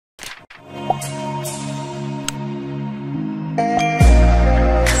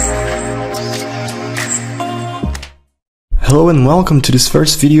Hello and welcome to this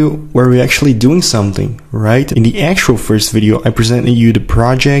first video where we're actually doing something, right? In the actual first video, I presented you the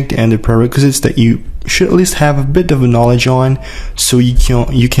project and the prerequisites that you should at least have a bit of a knowledge on, so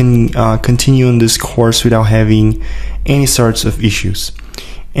you can continue on this course without having any sorts of issues.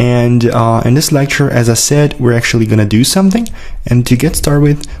 And in this lecture, as I said, we're actually going to do something. And to get started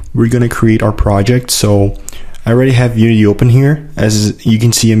with, we're going to create our project. So I already have Unity open here. As you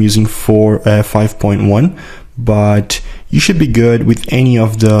can see, I'm using 5.1, but you should be good with any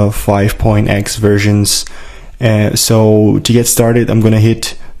of the 5.x versions. So to get started, I'm going to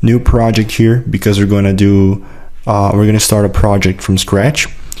hit new project here because we're going to start a project from scratch.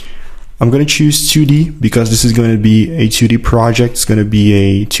 I'm going to choose 2D because this is going to be a 2D project. It's going to be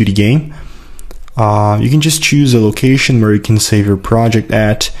a 2D game. You can just choose a location where you can save your project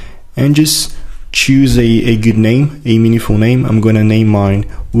at and just choose a good name, a meaningful name. I'm going to name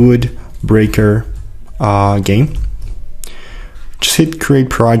mine Wood Breaker Game. Just hit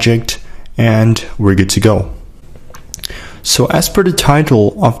create project and we're good to go. So as per the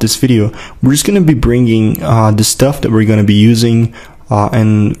title of this video, we're just going to be bringing the stuff that we're going to be using,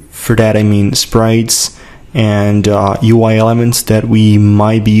 and for that I mean sprites and UI elements that we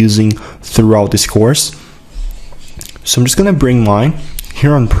might be using throughout this course. So I'm just going to bring mine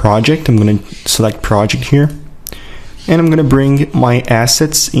here on project. I'm going to select project here and I'm going to bring my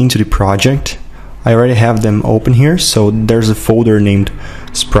assets into the project. I already have them open here, so there's a folder named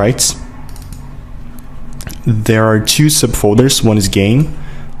sprites. There are two subfolders. One is game,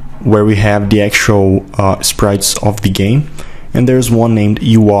 where we have the actual sprites of the game, and there's one named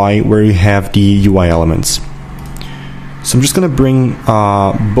UI, where we have the UI elements. So I'm just gonna bring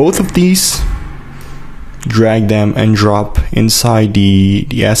both of these, drag them and drop inside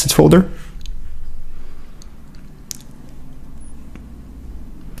the assets folder.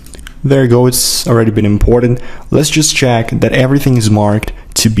 There you go, it's already been imported. Let's just check that everything is marked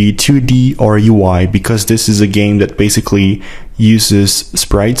to be 2D or UI, because this is a game that basically uses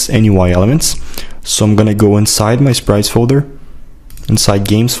sprites and UI elements. So I'm gonna go inside my sprites folder, inside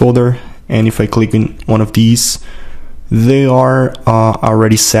games folder, and if I click on one of these, they are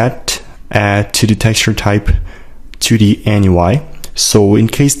already set to the texture type 2D and UI. So in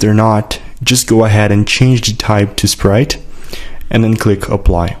case they're not, just go ahead and change the type to sprite and then click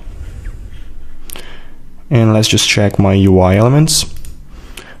apply. And let's just check my UI elements.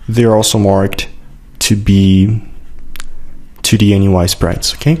 They're also marked to be 2D and UI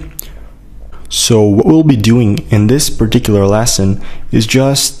sprites, okay? So what we'll be doing in this particular lesson is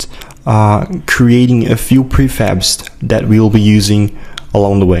just creating a few prefabs that we'll be using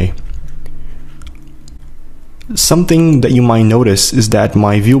along the way. Something that you might notice is that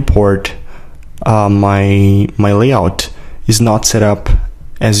my viewport, my layout is not set up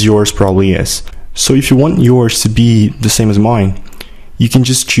as yours probably is. So if you want yours to be the same as mine, you can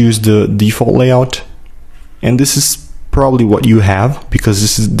just choose the default layout, and this is probably what you have because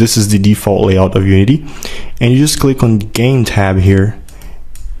this is the default layout of Unity, and you just click on game tab here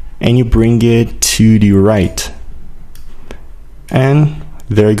and you bring it to the right, and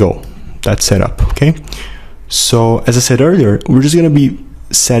there you go, that's set up. Okay, so as I said earlier, we're just going to be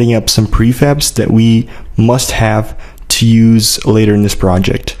setting up some prefabs that we must have to use later in this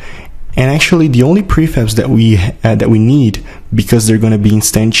project. And actually, the only prefabs that we need, because they're going to be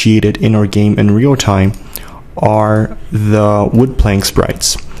instantiated in our game in real time, are the wood plank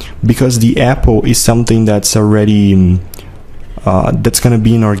sprites. Because the apple is something that's already that's going to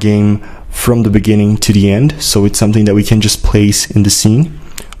be in our game from the beginning to the end. So it's something that we can just place in the scene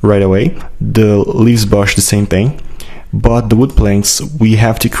right away. The leaves bush, the same thing. But the wood planks, we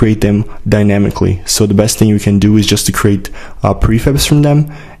have to create them dynamically. So the best thing we can do is just to create prefabs from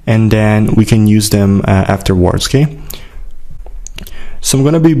them, and then we can use them afterwards, okay? So I'm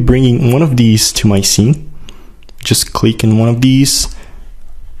going to be bringing one of these to my scene. Just click in one of these,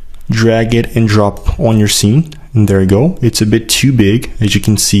 drag it and drop on your scene, and there you go. It's a bit too big, as you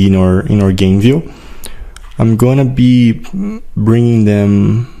can see in our game view. I'm going to be bringing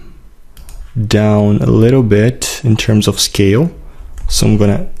them down a little bit in terms of scale. So I'm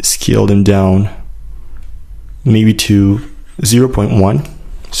going to scale them down maybe to 0.1.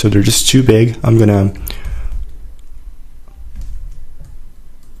 So they're just too big. I'm gonna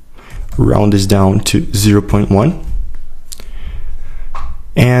round this down to 0.1.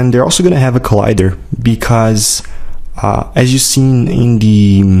 And they're also gonna have a collider because as you've seen in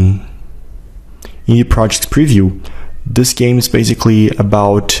the project preview, this game is basically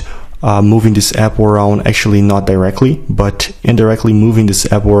about moving this apple around, actually not directly, but indirectly moving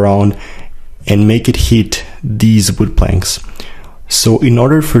this apple around and make it hit these wood planks. So in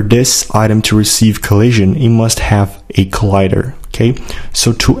order for this item to receive collision, it must have a collider, okay?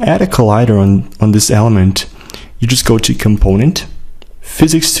 So to add a collider on this element, you just go to Component,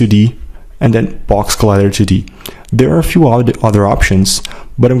 Physics 2D, and then Box Collider 2D. There are a few other options,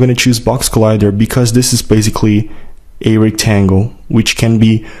 but I'm going to choose Box Collider because this is basically a rectangle, which can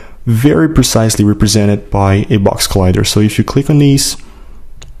be very precisely represented by a box collider. So if you click on these,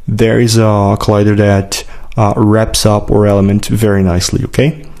 there is a collider that wraps up our element very nicely,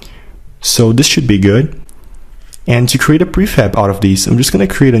 okay? So this should be good. And to create a prefab out of these, I'm just going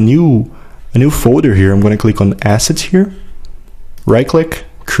to create a new folder here. I'm going to click on Assets here, right click,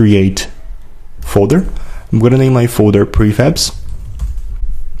 Create Folder. I'm going to name my folder Prefabs.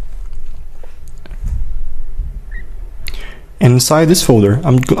 And inside this folder,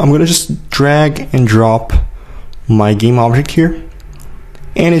 I'm going to just drag and drop my game object here.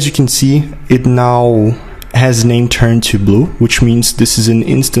 And as you can see, it now has name turned to blue, which means this is an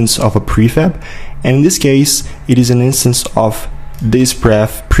instance of a prefab. And in this case, it is an instance of this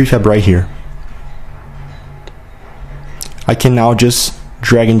prefab right here. I can now just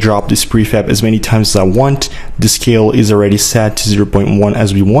drag and drop this prefab as many times as I want. The scale is already set to 0.1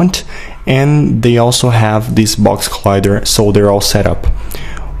 as we want. And they also have this box collider, so they're all set up.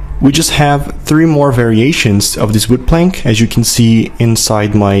 We just have 3 more variations of this wood plank, as you can see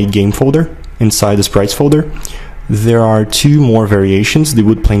inside my game folder, inside the sprites folder. There are 2 more variations, the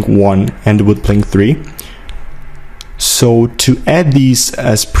wood plank 1 and the wood plank 3. So to add these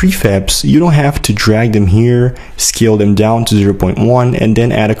as prefabs, you don't have to drag them here, scale them down to 0.1, and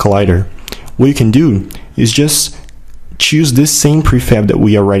then add a collider. What you can do is just choose this same prefab that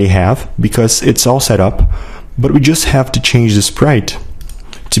we already have, because it's all set up, but we just have to change the sprite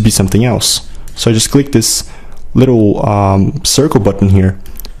to be something else. So I just click this little circle button here,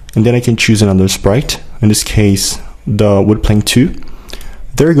 and then I can choose another sprite, in this case the wood plank 2.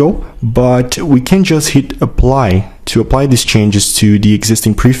 There we go. But we can just hit apply to apply these changes to the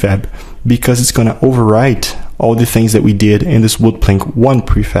existing prefab, because it's going to overwrite all the things that we did in this wood plank 1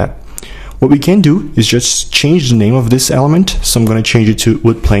 prefab. What we can do is just change the name of this element. So I'm going to change it to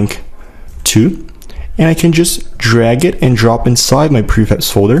wood plank 2, and I can just drag it and drop inside my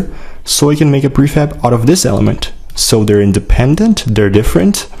prefabs folder, so I can make a prefab out of this element. So they're independent, they're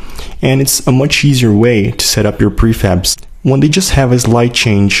different, and it's a much easier way to set up your prefabs when they just have a slight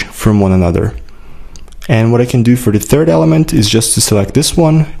change from one another. And what I can do for the third element is just to select this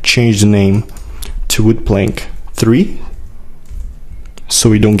one, change the name to wood plank 3, so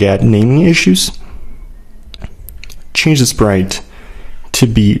we don't get naming issues. Change the sprite to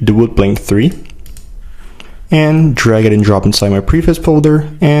be the wood plank 3, and drag it and drop inside my prefabs folder,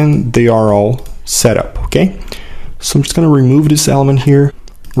 and they are all set up, okay? So I'm just going to remove this element here,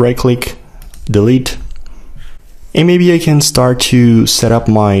 right click, delete, and maybe I can start to set up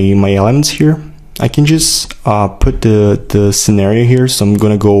my elements here. I can just put the scenario here. So I'm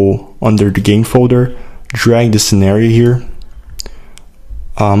going to go under the game folder, drag the scenario here.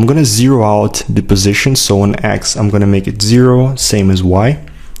 I'm going to zero out the position. So on X, I'm going to make it 0, same as Y.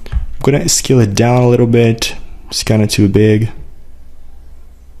 I'm going to scale it down a little bit. It's kind of too big.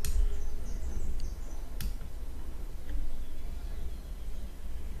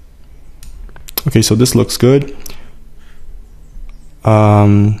 Okay, so this looks good.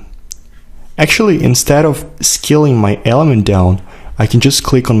 Actually, instead of scaling my element down, I can just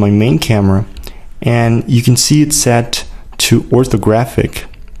click on my main camera, and you can see it's set to orthographic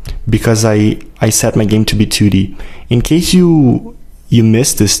because I set my game to be 2D. In case you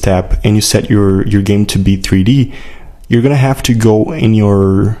miss this step and you set your game to be 3D, you're gonna have to go in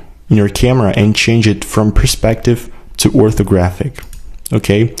your camera and change it from perspective to orthographic.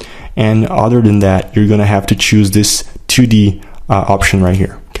 Okay, and other than that, you're gonna have to choose this 2D option right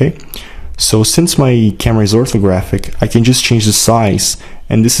here. Okay, so since my camera is orthographic, I can just change the size,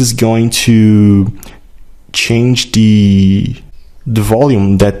 and this is going to change the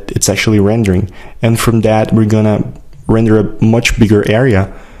volume that it's actually rendering, and from that we're gonna render a much bigger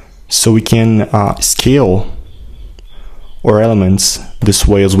area, so we can scale our elements this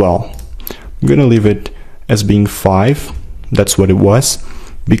way as well. I'm gonna leave it as being 5. That's what it was,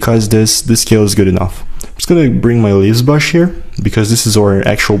 because this scale is good enough. I'm just gonna bring my leaves brush here, because this is our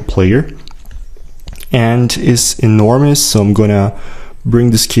actual player and is enormous, so I'm gonna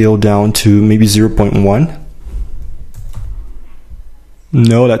bring the scale down to maybe 0.1.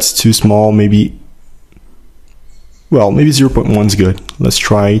 No, that's too small. Maybe 0.1 is good. Let's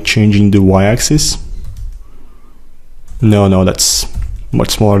try changing the y-axis. No, that's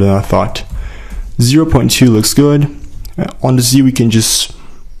much smaller than I thought. 0.2 looks good. On the Z we can just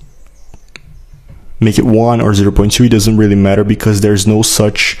make it 1 or 0.2, it doesn't really matter because there's no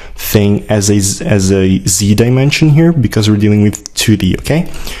such thing as a z dimension here because we're dealing with 2D,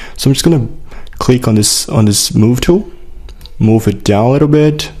 okay? So I'm just gonna click on this move tool, move it down a little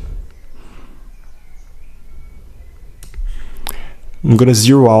bit. I'm gonna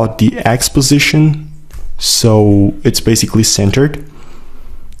zero out the X position so it's basically centered.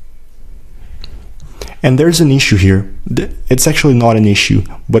 And there's an issue here. It's actually not an issue,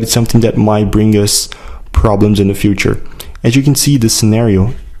 but it's something that might bring us problems in the future. As you can see, the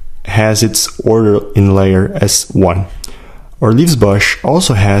scenario has its order in layer as 1. Our leaves bush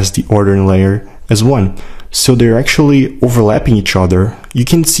also has the order in layer as 1. So they're actually overlapping each other. You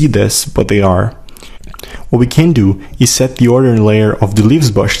can see this, but they are. What we can do is set the order in layer of the leaves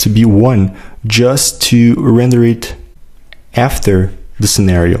bush to be 1 just to render it after the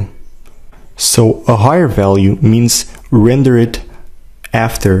scenario. So a higher value means render it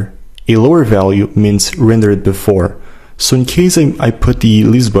after, a lower value means render it before. So in case I put the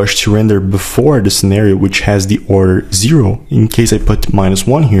leaves bush to render before the scenario, which has the order 0, in case I put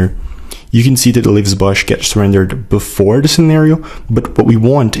 -1 here, you can see that the leaves bush gets rendered before the scenario, but what we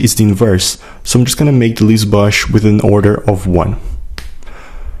want is the inverse. So I'm just going to make the leaves bush with an order of 1.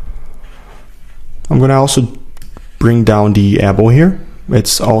 I'm going to also bring down the apple here.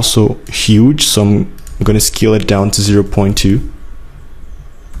 It's also huge, so I'm going to scale it down to 0.2.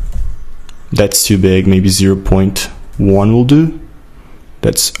 That's too big, maybe 0.1 will do.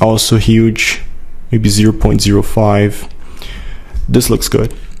 That's also huge, maybe 0.05. This looks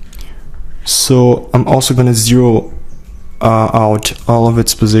good. So I'm also going to zero out all of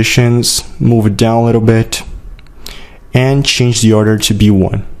its positions, move it down a little bit, and change the order to be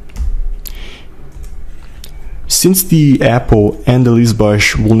 1. Since the apple and the leaves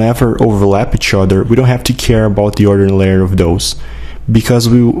bush will never overlap each other, we don't have to care about the order and layer of those, because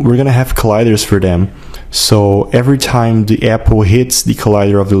we're going to have colliders for them. So every time the apple hits the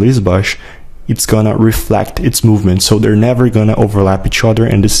collider of the leaves bush, it's going to reflect its movement. So they're never going to overlap each other,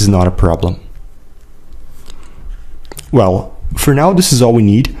 and this is not a problem. Well, for now this is all we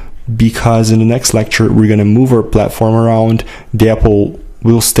need, because in the next lecture we're going to move our platform around. The apple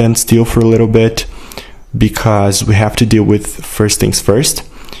will stand still for a little bit, because we have to deal with first things first.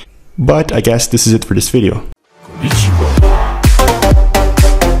 But I guess this is it for this video.